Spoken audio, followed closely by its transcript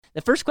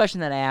the first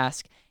question that I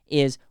ask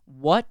is,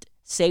 what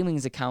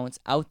savings accounts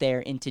out there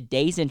in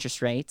today's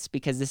interest rates,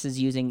 because this is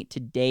using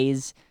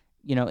today's,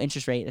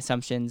 interest rate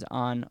assumptions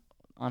on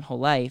whole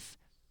life,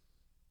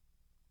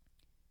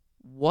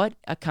 what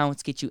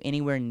accounts get you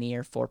anywhere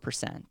near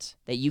 4%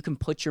 that you can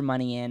put your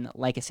money in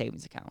like a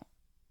savings account?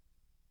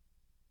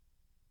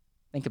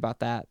 Think about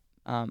that.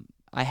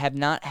 I have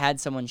not had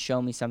someone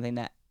show me something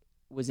that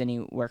was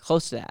anywhere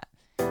close to that.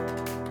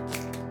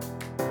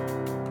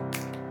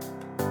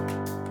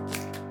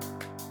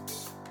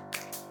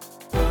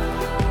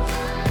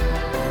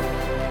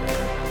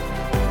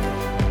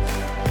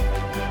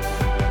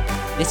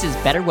 This is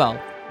Better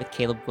Wealth with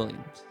Caleb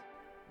Williams.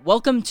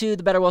 Welcome to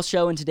the Better Wealth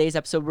Show. In today's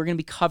episode, we're going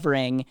to be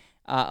covering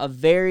a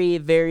very,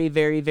 very,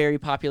 very, very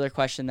popular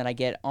question that I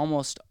get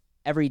almost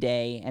every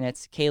day, and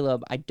it's,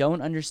 Caleb, I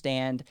don't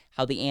understand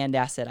how the AND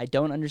asset, I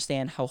don't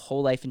understand how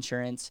whole life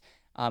insurance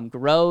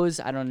grows.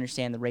 I don't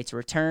understand the rates of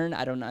return.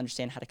 I don't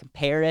understand how to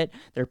compare it.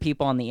 There are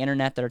people on the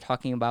internet that are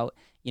talking about,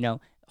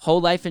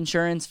 whole life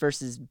insurance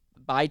versus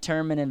buy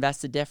term and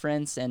invest the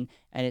difference, and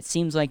it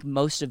seems like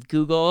most of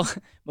Google,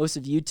 most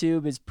of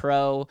YouTube is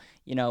pro,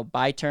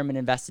 buy term and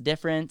invest the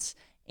difference.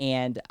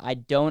 And I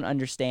don't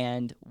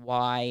understand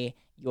why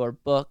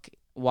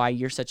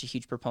you're such a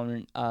huge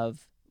proponent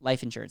of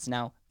life insurance.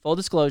 Now, full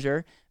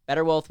disclosure,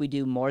 Better Wealth, we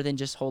do more than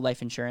just whole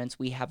life insurance.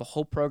 We have a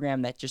whole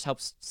program that just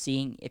helps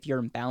seeing if you're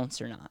in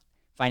balance or not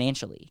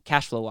financially,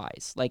 cash flow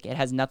wise. Like, it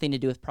has nothing to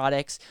do with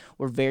products.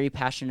 We're very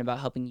passionate about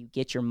helping you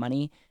get your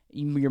money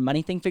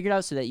thing figured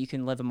out so that you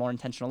can live a more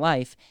intentional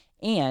life.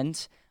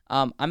 And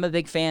I'm a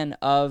big fan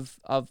of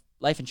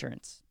life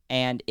insurance.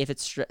 And if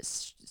it's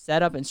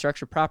set up and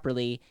structured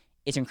properly,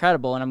 it's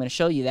incredible, and I'm going to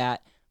show you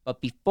that.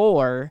 But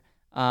before,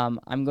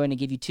 I'm going to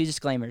give you two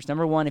disclaimers.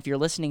 Number one, if you're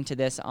listening to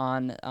this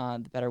on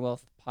the Better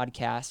Wealth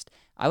podcast,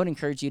 I would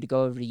encourage you to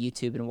go over to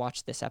YouTube and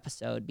watch this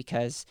episode,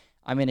 because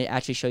I'm going to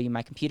actually show you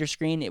my computer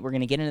screen. We're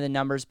going to get into the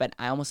numbers, but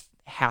I almost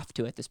have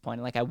to at this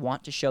point. Like, I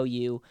want to show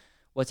you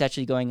what's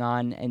actually going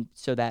on, and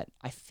so that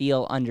I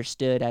feel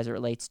understood as it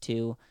relates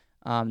to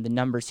the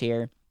numbers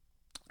here.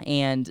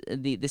 And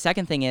the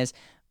second thing is,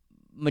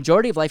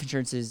 majority of life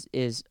insurance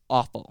is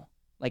awful.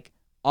 Like,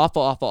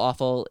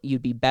 awful.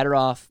 You'd be better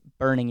off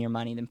burning your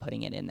money than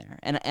putting it in there.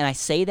 And I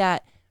say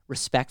that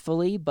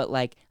respectfully, but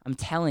like, I'm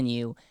telling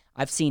you,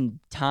 I've seen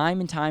time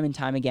and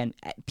time again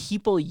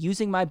people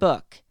using my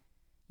book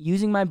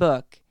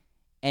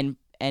and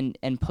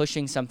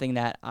pushing something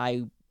that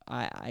I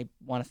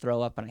want to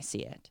throw up when I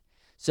see it.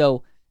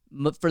 So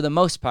for the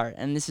most part,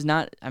 and this is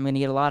not, I'm going to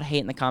get a lot of hate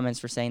in the comments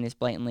for saying this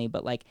blatantly,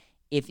 but like,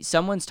 if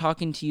someone's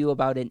talking to you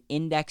about an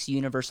index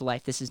universal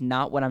life, this is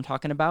not what I'm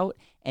talking about.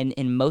 And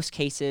in most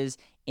cases,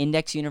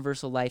 index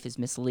universal life is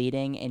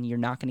misleading, and you're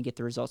not going to get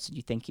the results that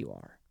you think you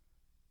are.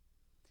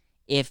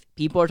 If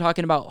people are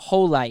talking about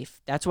whole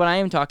life, that's what I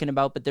am talking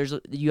about, but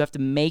you have to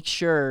make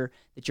sure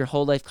that your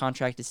whole life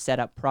contract is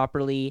set up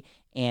properly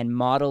and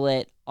model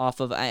it off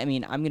of, I'm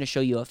going to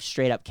show you a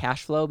straight up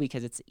cash flow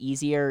because it's an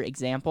easier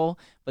example,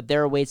 but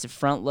there are ways to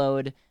front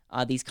load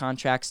these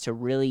contracts to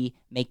really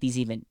make these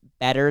even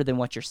better than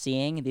what you're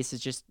seeing. This is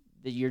just,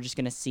 you're just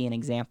going to see an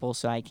example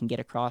so I can get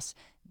across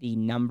the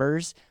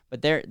numbers,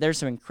 but there's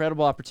some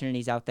incredible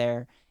opportunities out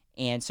there.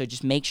 And so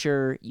just make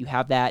sure you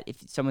have that.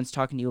 If someone's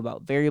talking to you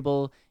about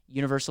variable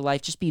universal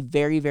life, just be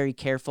very, very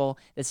careful.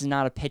 This is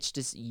not a pitch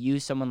to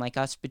use someone like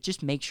us, but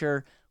just make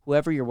sure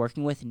whoever you're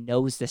working with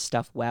knows this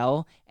stuff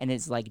well and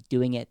is like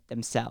doing it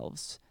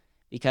themselves.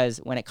 Because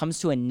when it comes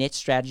to a niche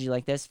strategy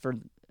like this, for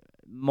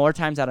more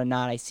times out of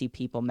not, I see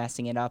people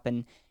messing it up,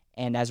 and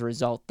as a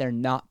result, they're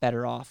not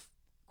better off.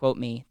 Quote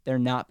me, they're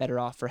not better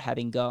off for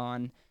having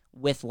gone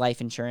with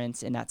life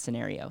insurance in that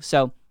scenario.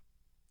 So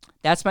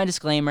that's my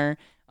disclaimer.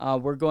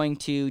 We're going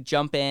to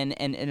jump in,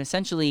 and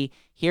essentially,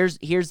 here's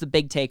the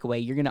big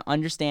takeaway. You're going to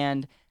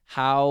understand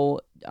how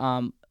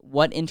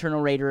what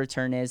internal rate of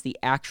return is, the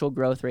actual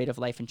growth rate of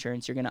life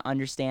insurance. You're going to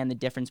understand the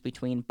difference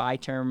between buy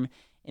term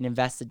and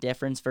invest the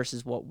difference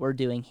versus what we're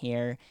doing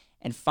here.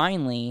 And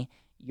finally,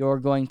 you're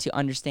going to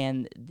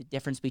understand the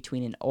difference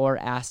between an OR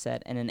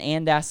asset and an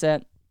AND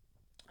asset.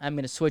 I'm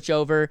going to switch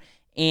over,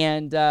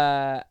 and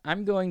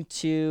I'm going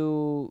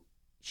to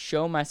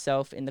show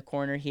myself in the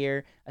corner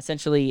here.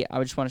 Essentially,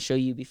 I just want to show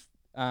you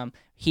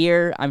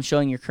here I'm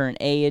showing your current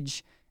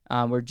age.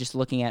 We're just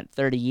looking at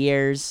 30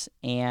 years,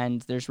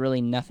 and there's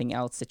really nothing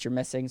else that you're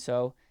missing.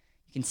 So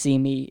you can see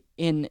me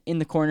in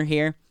the corner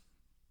here.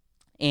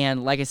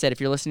 And like I said, if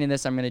you're listening to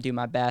this, I'm going to do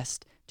my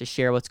best to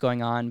share what's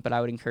going on, but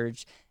I would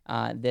encourage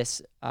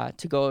this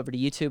to go over to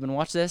YouTube and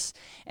watch this.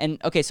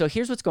 And okay, so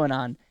here's what's going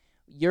on.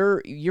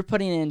 You're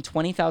putting in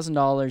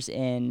 $20,000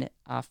 in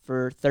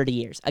for 30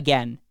 years.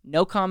 Again,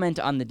 no comment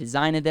on the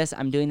design of this.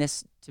 I'm doing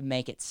this to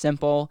make it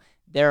simple.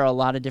 There are a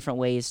lot of different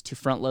ways to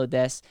front load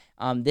this.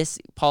 This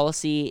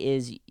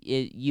policy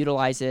it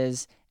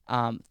utilizes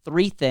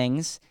three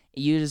things.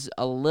 It uses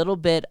a little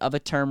bit of a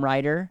term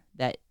rider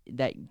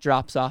that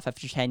drops off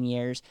after 10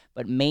 years,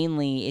 but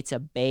mainly it's a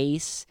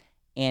base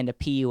and a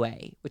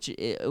PUA,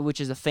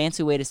 which is a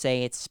fancy way to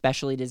say it's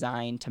specially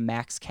designed to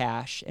max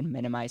cash and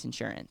minimize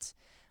insurance.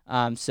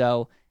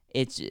 So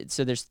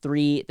there's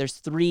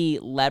three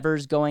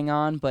levers going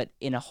on, but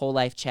in a whole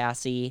life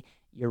chassis,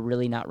 you're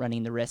really not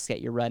running the risk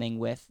that you're running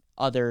with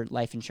other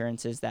life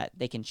insurances that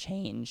they can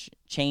change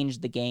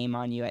the game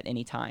on you at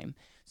any time.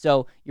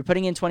 So you're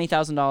putting in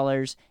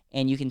 $20,000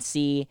 and you can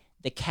see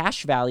the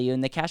cash value,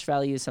 and the cash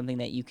value is something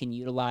that you can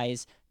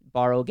utilize,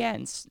 borrow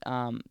against,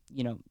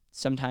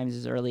 sometimes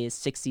as early as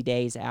 60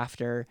 days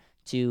after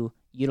to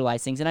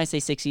utilize things. And I say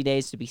 60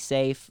 days to be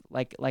safe.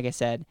 Like I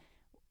said,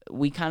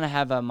 we kind of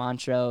have a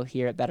mantra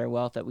here at Better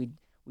Wealth that we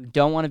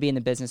don't want to be in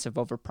the business of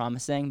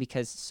overpromising,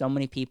 because so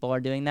many people are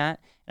doing that.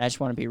 And I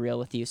just want to be real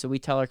with you. So we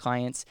tell our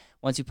clients,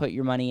 once you put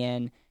your money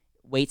in,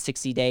 wait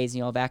 60 days and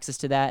you'll have access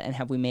to that. And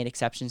have we made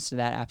exceptions to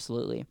that?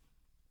 Absolutely.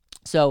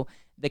 So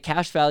the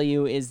cash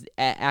value is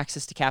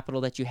access to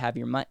capital that you have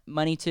your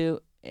money to,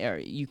 or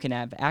you can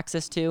have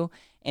access to.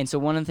 And so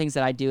one of the things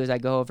that I do is I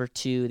go over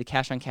to the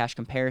cash on cash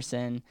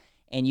comparison,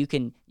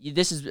 and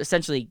this is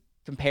essentially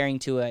comparing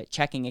to a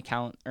checking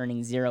account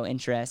earning zero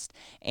interest.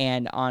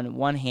 And on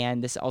one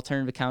hand, this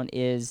alternative account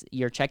is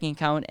your checking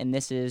account, and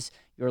this is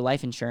your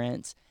life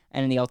insurance.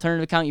 And in the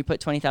alternative account, you put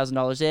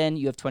 $20,000 in,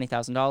 you have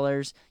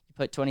 $20,000. You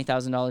put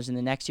 $20,000 in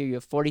the next year, you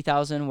have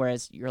 $40,000,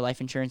 whereas your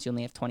life insurance, you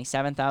only have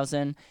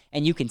 $27,000.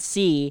 And you can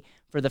see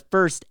for the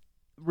first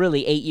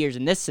really 8 years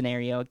in this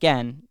scenario,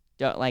 again,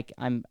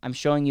 I'm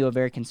showing you a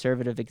very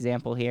conservative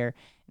example here.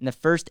 In the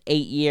first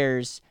 8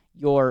 years,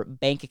 your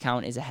bank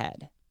account is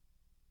ahead.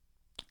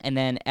 And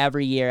then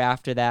every year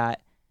after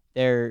that,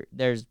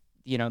 there's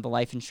the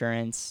life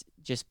insurance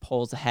just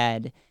pulls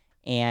ahead.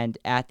 And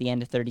at the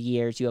end of 30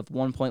 years, you have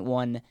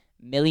 $1.1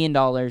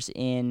 million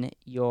in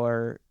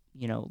your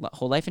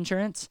whole life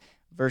insurance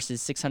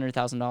versus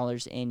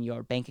 $600,000 in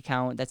your bank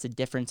account. That's a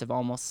difference of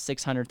almost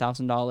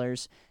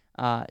 $600,000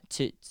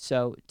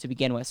 to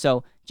begin with.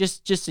 So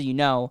just so you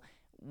know,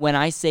 when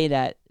I say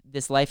that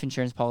this life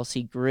insurance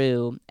policy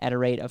grew at a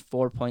rate of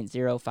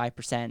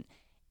 4.05%,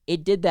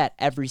 it did that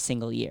every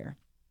single year.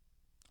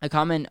 A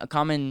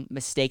common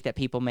mistake that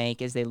people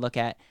make is they look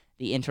at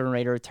the internal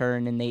rate of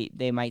return, and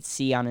they might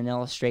see on an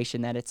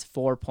illustration that it's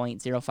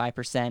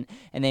 4.05%,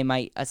 and they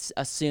might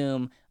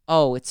assume,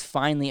 oh, it's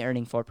finally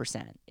earning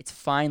 4%.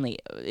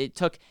 It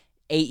took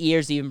 8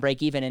 years to even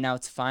break even, and now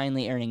it's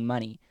finally earning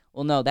money.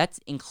 Well, no, that's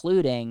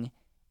including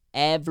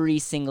every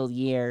single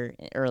year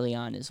early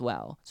on as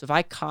well. So if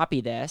I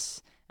copy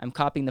this, I'm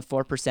copying the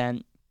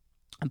 4%,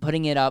 I'm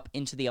putting it up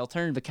into the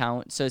alternative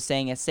account. So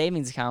saying a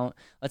savings account,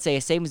 let's say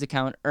a savings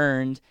account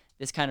earned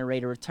this kind of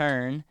rate of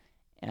return,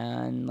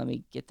 and let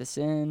me get this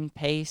in,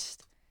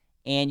 paste,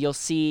 and you'll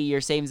see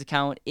your savings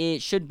account,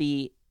 it should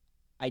be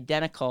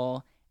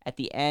identical at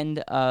the end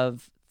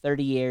of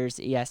 30 years.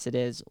 Yes, it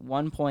is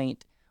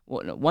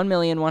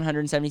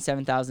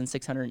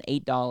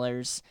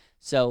 $1,177,608.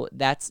 So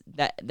that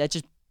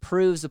just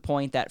proves the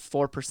point that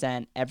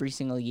 4% every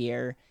single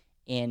year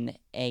in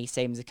a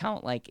savings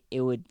account, like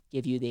it would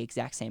give you the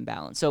exact same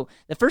balance. So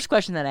the first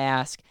question that I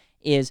ask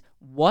is,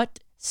 what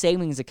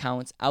savings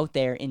accounts out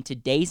there in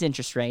today's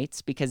interest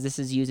rates, because this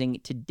is using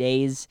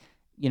today's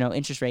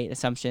interest rate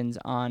assumptions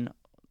on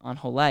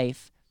whole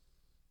life,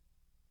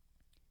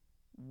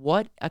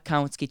 what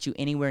accounts get you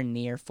anywhere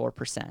near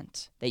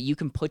 4% that you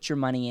can put your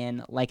money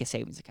in like a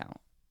savings account?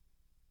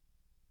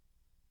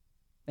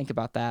 Think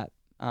about that.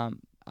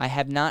 I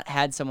have not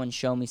had someone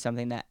show me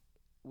something that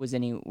was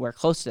anywhere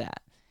close to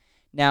that.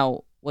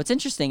 Now, what's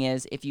interesting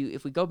is if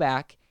we go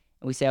back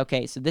and we say,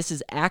 okay, so this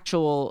is an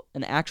actual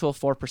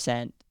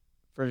 4%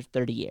 for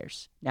 30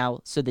 years.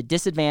 Now, so the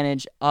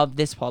disadvantage of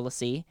this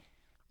policy,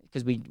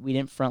 because we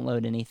didn't front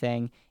load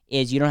anything,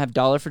 is you don't have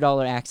dollar for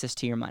dollar access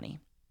to your money.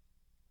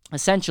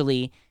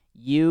 Essentially,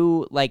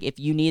 if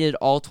you needed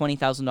all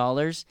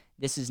 $20,000,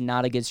 this is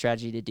not a good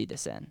strategy to do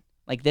this in.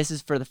 Like, this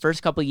is for the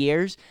first couple of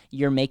years,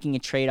 you're making a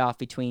trade-off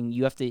between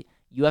you have to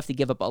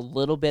give up a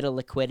little bit of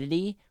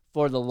liquidity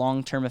for the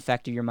long-term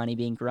effect of your money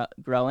being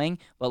growing.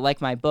 But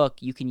like my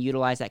book, you can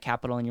utilize that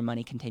capital and your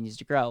money continues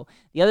to grow.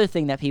 The other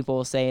thing that people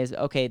will say is,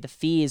 okay, the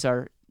fees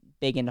are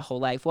big into whole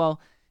life. Well,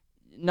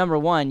 number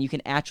one, you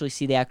can actually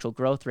see the actual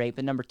growth rate.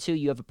 But number two,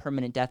 you have a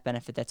permanent death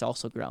benefit that's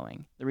also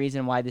growing. The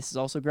reason why this is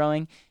also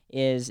growing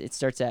is it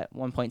starts at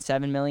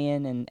 1.7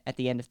 million, and at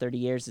the end of 30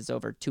 years, it's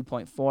over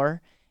 2.4.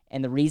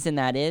 And the reason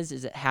that is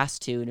it has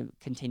to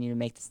continue to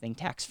make this thing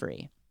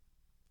tax-free.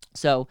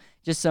 So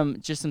just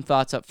some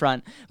thoughts up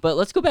front. But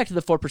let's go back to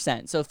the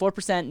 4%. So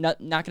 4% not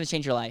going to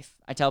change your life.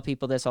 I tell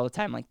people this all the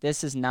time. Like,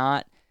 this is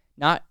not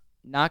going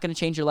to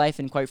change your life.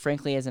 And quite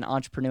frankly, as an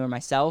entrepreneur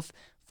myself,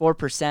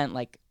 4%,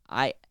 like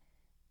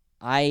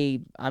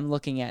I'm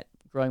looking at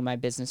growing my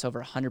business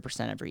over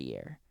 100% every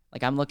year.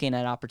 Like, I'm looking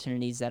at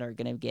opportunities that are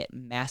going to get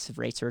massive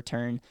rates of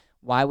return.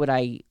 Why would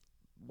I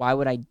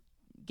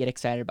get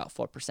excited about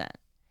 4%?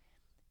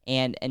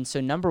 And so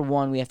number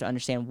one, we have to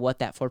understand what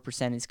that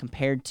 4% is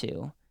compared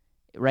to.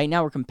 Right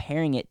now, we're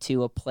comparing it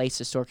to a place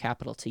to store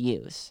capital to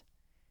use,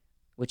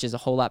 which is a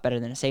whole lot better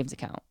than a savings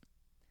account.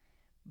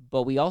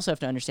 But we also have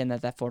to understand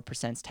that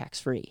 4% is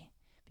tax-free,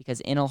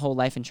 because in a whole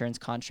life insurance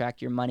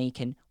contract, your money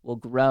will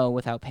grow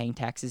without paying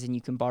taxes, and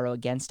you can borrow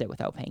against it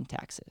without paying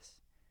taxes.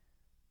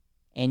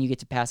 And you get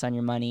to pass on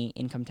your money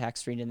income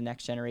tax-free to the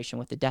next generation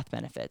with the death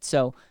benefit.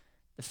 So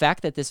the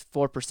fact that this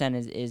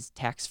 4% is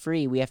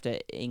tax-free, we have to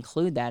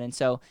include that. And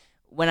so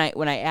when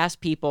I ask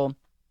people,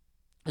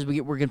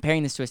 because we're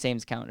comparing this to a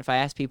savings account, if I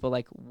ask people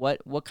like,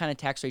 what kind of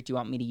tax rate do you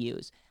want me to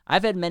use?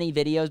 I've had many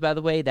videos, by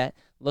the way, that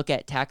look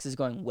at taxes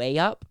going way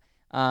up.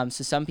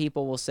 So some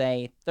people will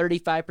say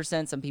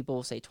 35%, some people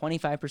will say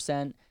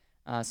 25%,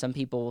 some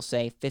people will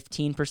say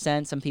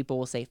 15%, some people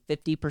will say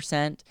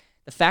 50%.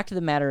 The fact of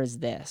the matter is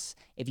this: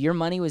 if your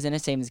money was in a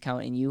savings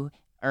account and you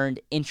earned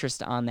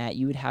interest on that,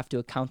 you would have to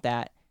account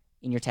that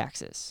in your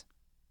taxes.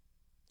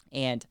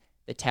 And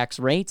the tax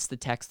rates, the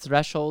tax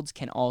thresholds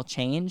can all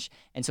change.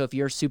 And so if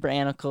you're super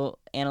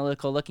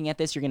analytical looking at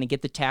this, you're going to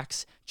get the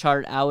tax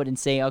chart out and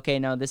say, okay,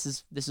 no, this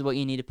is what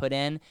you need to put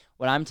in.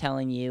 What I'm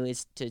telling you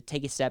is to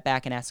take a step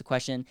back and ask the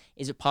question,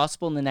 is it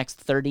possible in the next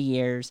 30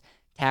 years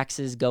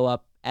taxes go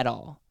up at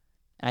all?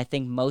 And I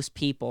think most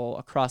people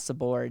across the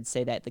board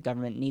say that the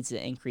government needs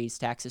to increase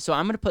taxes. So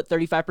I'm going to put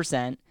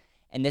 35%,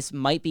 and this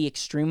might be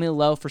extremely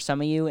low for some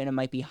of you, and it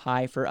might be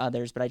high for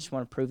others, but I just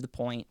want to prove the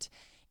point.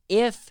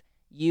 If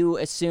you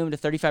assumed a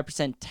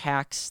 35%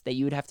 tax that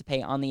you would have to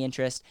pay on the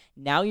interest,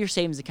 now your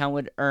savings account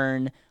would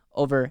have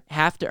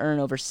to earn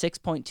over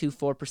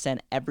 6.24%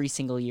 every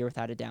single year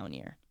without a down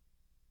year.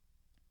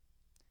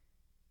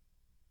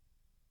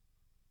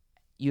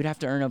 You'd have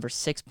to earn over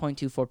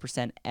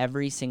 6.24%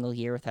 every single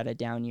year without a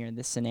down year in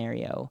this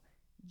scenario,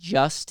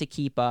 just to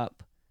keep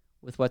up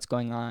with what's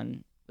going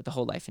on with the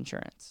whole life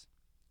insurance.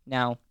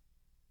 Now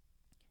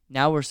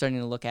we're starting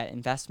to look at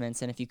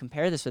investments, and if you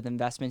compare this with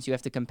investments, you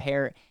have to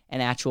compare an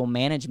actual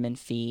management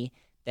fee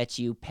that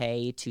you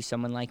pay to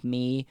someone like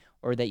me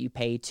or that you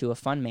pay to a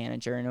fund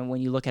manager. And when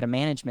you look at a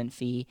management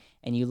fee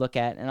and you look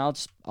at, and I'll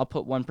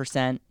put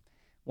 1%,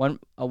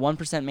 a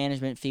 1%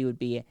 management fee would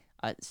be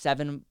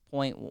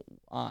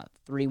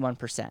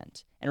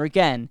 7.31%. And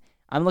again,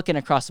 I'm looking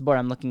across the board.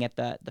 I'm looking at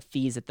the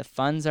fees that the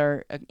funds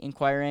are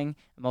inquiring.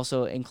 I'm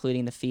also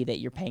including the fee that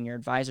you're paying your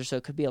advisor. So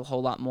it could be a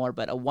whole lot more,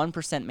 but a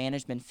 1%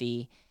 management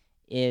fee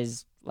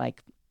is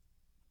like,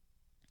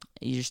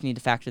 you just need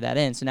to factor that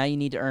in. So now you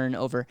need to earn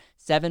over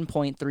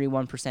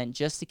 7.31%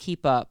 just to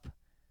keep up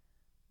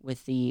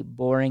with the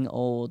boring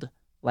old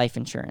life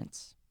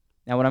insurance.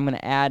 Now what I'm going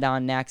to add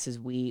on next is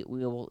we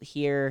will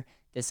hear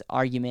this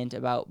argument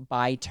about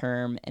buy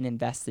term and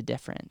invest the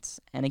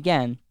difference. And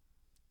again,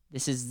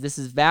 this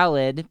is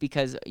valid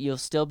because you'll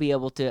still be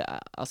able to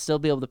I'll still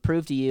be able to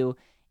prove to you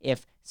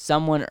if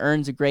someone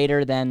earns a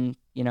greater than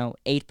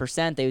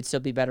 8%, they would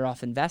still be better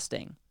off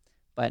investing.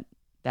 But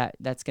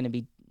that's going to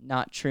be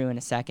not true in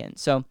a second.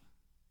 So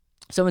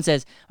someone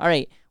says, all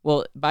right,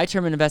 well, buy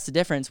term and invest the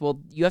difference.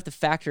 Well, you have to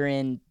factor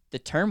in the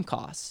term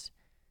costs,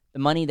 the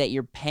money that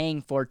you're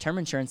paying for term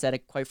insurance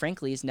that, quite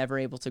frankly, is never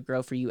able to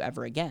grow for you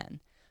ever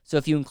again. So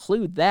if you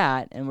include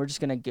that, and we're just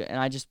going to, and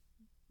I just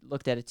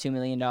looked at a $2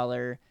 million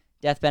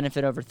death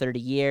benefit over 30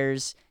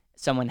 years,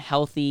 someone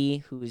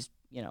healthy who's,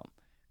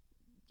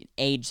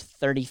 age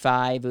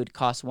 35, it would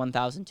cost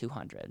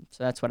 $1,200.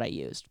 So that's what I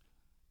used.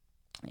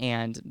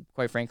 And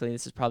quite frankly,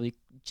 this is probably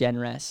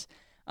generous.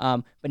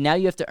 But now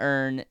you have to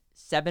earn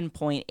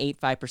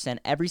 7.85%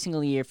 every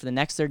single year for the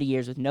next 30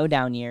 years with no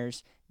down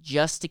years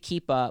just to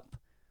keep up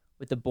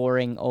with the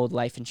boring old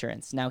life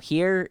insurance. Now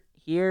here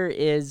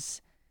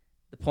is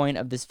the point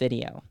of this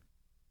video.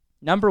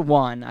 Number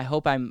one, I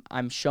hope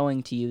I'm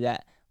showing to you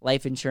that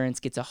life insurance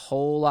gets a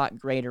whole lot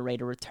greater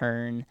rate of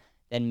return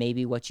than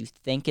maybe what you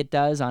think it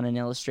does on an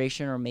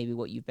illustration or maybe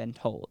what you've been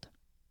told.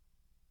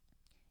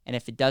 And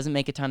if it doesn't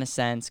make a ton of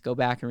sense, go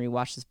back and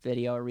rewatch this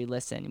video or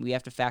re-listen. We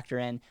have to factor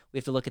in, we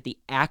have to look at the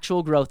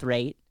actual growth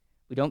rate.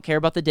 We don't care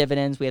about the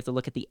dividends. We have to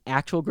look at the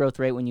actual growth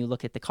rate when you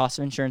look at the cost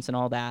of insurance and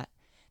all that.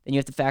 Then you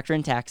have to factor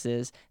in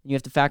taxes. Then you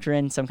have to factor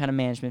in some kind of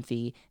management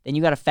fee. Then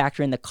you got to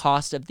factor in the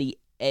cost of the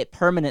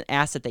permanent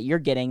asset that you're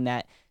getting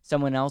that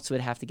someone else would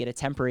have to get a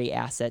temporary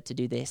asset to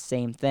do the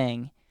same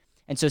thing.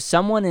 And so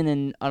someone in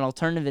an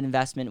alternative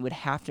investment would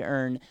have to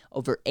earn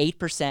over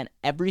 8%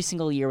 every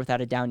single year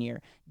without a down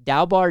year.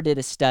 Dalbar did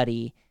a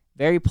study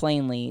very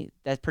plainly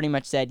that pretty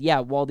much said, yeah,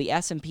 while the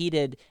S&P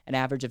did an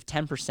average of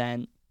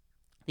 10%,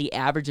 the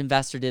average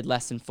investor did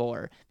less than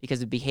 4%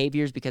 because of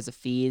behaviors, because of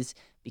fees,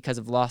 because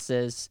of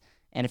losses.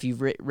 And if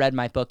you've read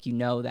my book, you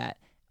know that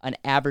an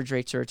average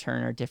rate of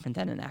return are different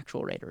than an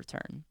actual rate of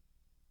return.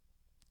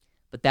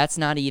 But that's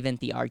not even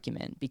the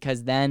argument,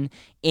 because then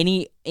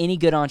any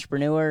good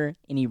entrepreneur,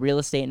 any real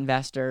estate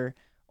investor,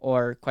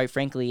 or quite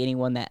frankly,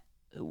 anyone that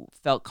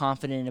felt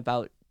confident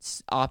about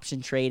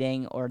option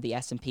trading or the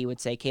S&P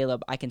would say,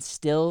 Caleb, I can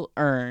still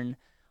earn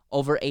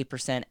over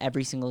 8%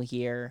 every single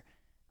year,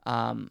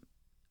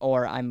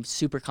 or I'm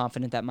super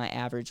confident that my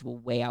average will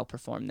way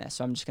outperform this,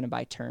 so I'm just going to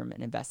buy term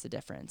and invest the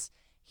difference.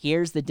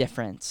 Here's the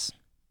difference.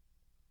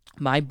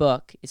 My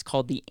book is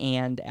called The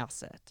And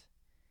Asset.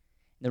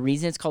 The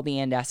reason it's called the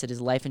AND asset is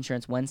life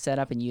insurance, when set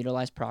up and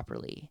utilized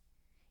properly,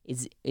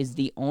 is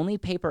the only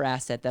paper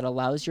asset that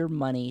allows your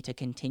money to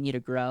continue to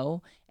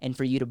grow and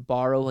for you to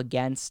borrow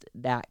against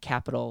that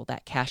capital,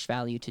 that cash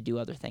value, to do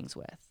other things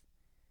with.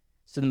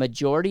 So the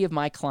majority of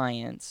my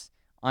clients,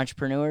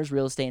 entrepreneurs,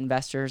 real estate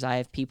investors, I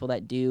have people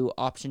that do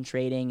option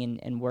trading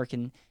and work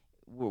in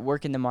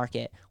the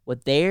market.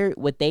 What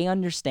they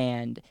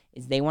understand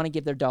is they want to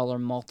give their dollar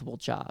multiple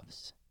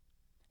jobs.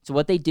 So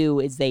what they do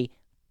is they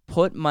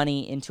put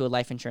money into a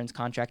life insurance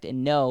contract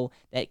and know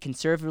that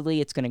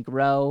conservatively it's going to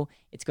grow,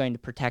 it's going to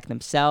protect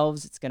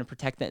themselves, it's going to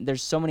protect them.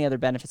 There's so many other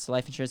benefits to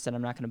life insurance that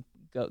I'm not going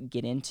to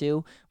get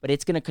into, but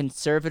it's going to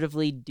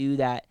conservatively do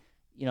that,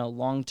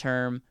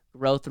 long-term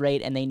growth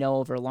rate, and they know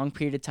over a long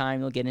period of time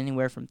you'll get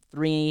anywhere from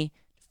 3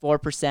 to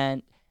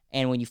 4%.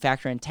 And when you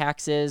factor in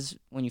taxes,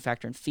 when you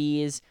factor in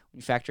fees, when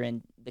you factor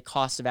in the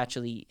cost of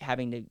actually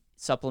having to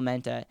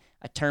supplement a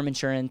term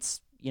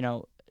insurance,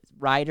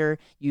 rider,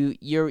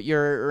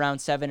 you're around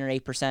 7 or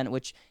 8%,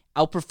 which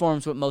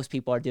outperforms what most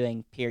people are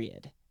doing,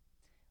 period.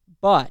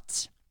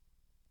 But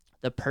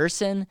the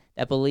person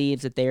that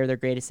believes that they are their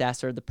greatest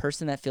asset, or the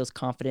person that feels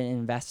confident in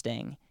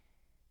investing,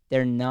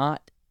 they're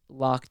not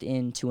locked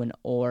into an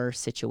or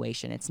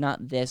situation. It's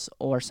not this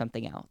or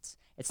something else.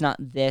 It's not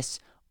this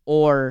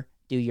or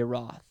do your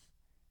Roth.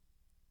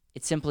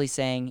 It's simply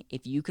saying,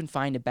 if you can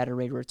find a better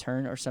rate of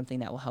return or something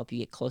that will help you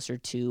get closer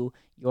to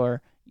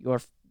your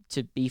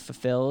to be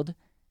fulfilled,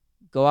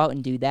 go out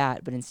and do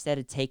that. But instead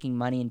of taking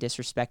money and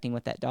disrespecting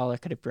what that dollar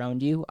could have grown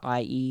to you,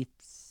 i.e.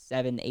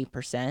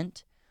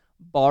 7-8%,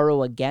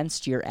 borrow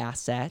against your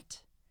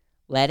asset,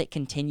 let it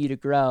continue to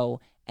grow,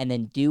 and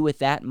then do with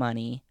that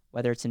money,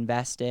 whether it's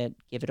invest it,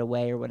 give it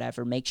away, or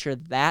whatever, make sure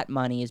that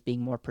money is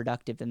being more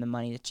productive than the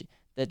money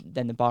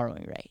than the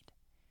borrowing rate.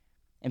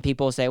 And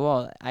people say,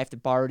 well, I have to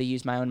borrow to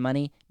use my own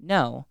money.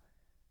 No,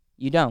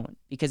 you don't.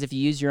 Because if you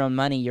use your own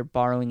money, you're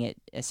borrowing it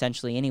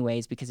essentially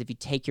anyways, because if you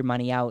take your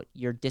money out,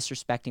 you're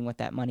disrespecting what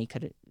that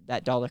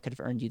dollar could have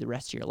earned you the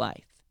rest of your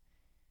life.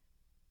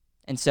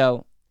 And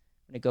so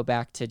I'm going to go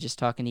back to just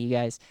talking to you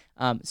guys.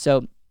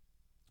 So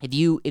if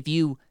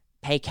you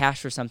pay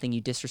cash for something,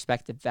 you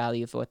disrespect the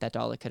value of what that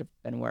dollar could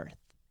have been worth,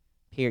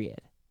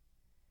 period.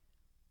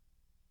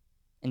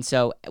 And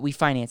so we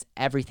finance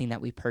everything that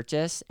we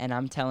purchase, and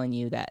I'm telling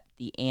you that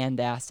the and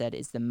asset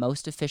is the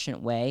most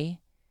efficient way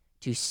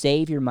to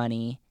save your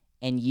money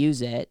and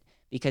use it,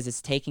 because it's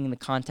taking the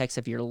context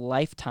of your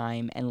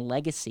lifetime and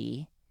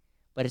legacy,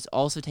 but it's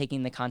also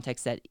taking the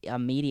context that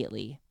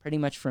immediately, pretty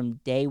much from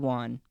day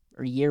one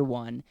or year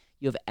one,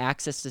 you have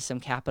access to some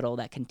capital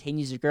that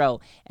continues to grow,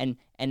 and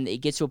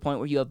it gets to a point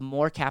where you have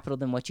more capital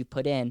than what you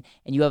put in,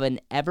 and you have an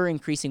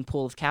ever-increasing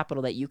pool of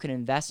capital that you can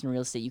invest in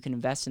real estate, you can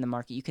invest in the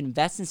market, you can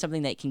invest in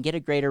something that can get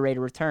a greater rate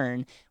of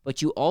return,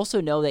 but you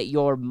also know that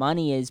your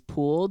money is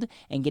pooled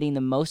and getting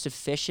the most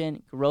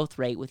efficient growth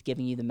rate with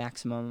giving you the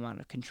maximum amount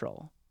of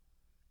control.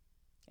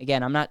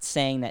 Again, I'm not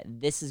saying that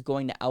this is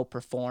going to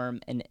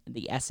outperform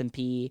the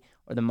S&P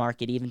or the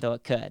market, even though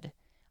it could.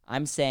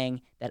 I'm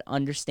saying that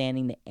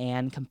understanding the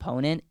and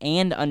component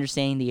and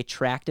understanding the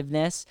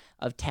attractiveness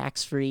of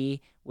tax-free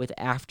with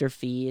after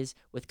fees,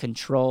 with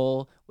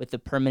control, with the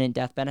permanent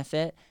death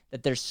benefit,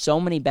 that there's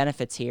so many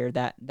benefits here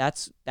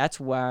that's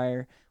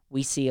where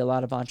we see a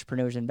lot of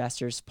entrepreneurs,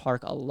 investors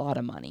park a lot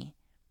of money.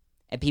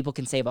 And people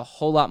can save a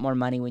whole lot more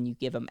money when you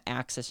give them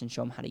access and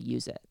show them how to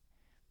use it.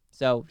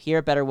 So here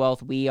at Better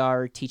Wealth, we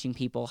are teaching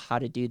people how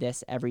to do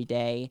this every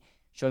day,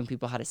 showing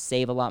people how to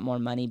save a lot more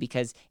money,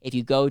 because if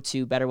you go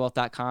to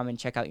betterwealth.com and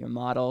check out your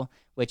model,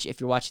 which if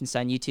you're watching this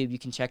on YouTube, you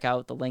can check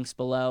out the links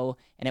below,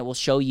 and it will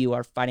show you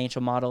our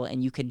financial model,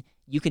 and you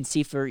can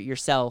see for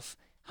yourself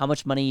how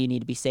much money you need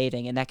to be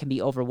saving, and that can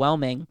be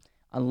overwhelming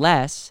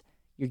unless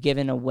you're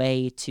given a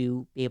way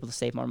to be able to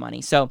save more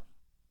money. So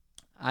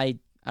I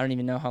don't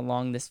even know how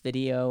long this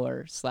video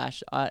or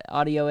 /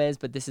 audio is,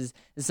 but this is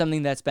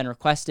something that's been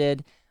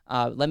requested.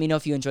 Let me know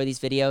if you enjoy these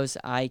videos.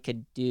 I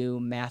could do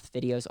math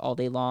videos all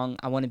day long.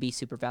 I want to be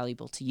super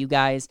valuable to you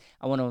guys.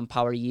 I want to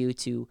empower you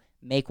to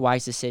make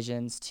wise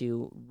decisions,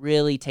 to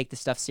really take this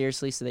stuff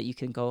seriously so that you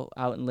can go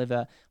out and live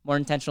a more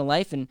intentional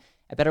life. And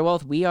at Better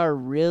Wealth, we are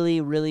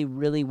really, really,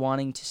 really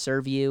wanting to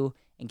serve you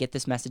and get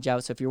this message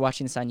out. So if you're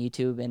watching this on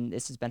YouTube and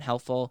this has been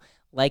helpful,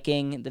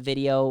 liking the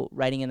video,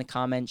 writing in the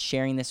comments,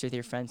 sharing this with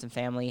your friends and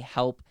family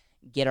help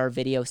get our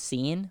video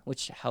seen,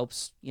 which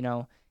helps,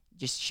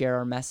 just share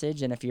our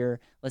message. And if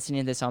you're listening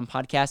to this on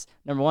podcast,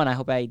 number one, I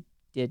hope I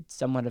did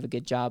somewhat of a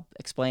good job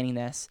explaining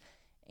this.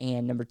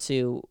 And number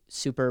two,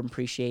 super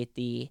appreciate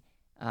the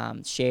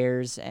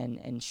shares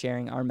and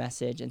sharing our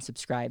message and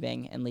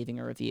subscribing and leaving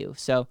a review.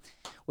 So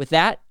with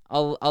that,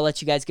 I'll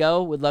let you guys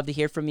go. Would love to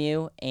hear from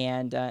you.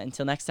 And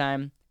until next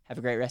time, have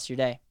a great rest of your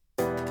day.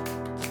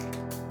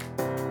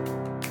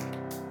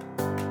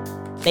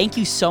 Thank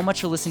you so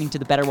much for listening to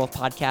the Better Wealth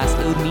Podcast.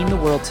 It would mean the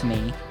world to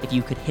me if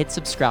you could hit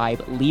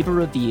subscribe, leave a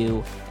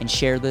review, and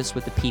share this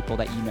with the people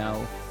that you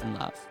know and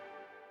love.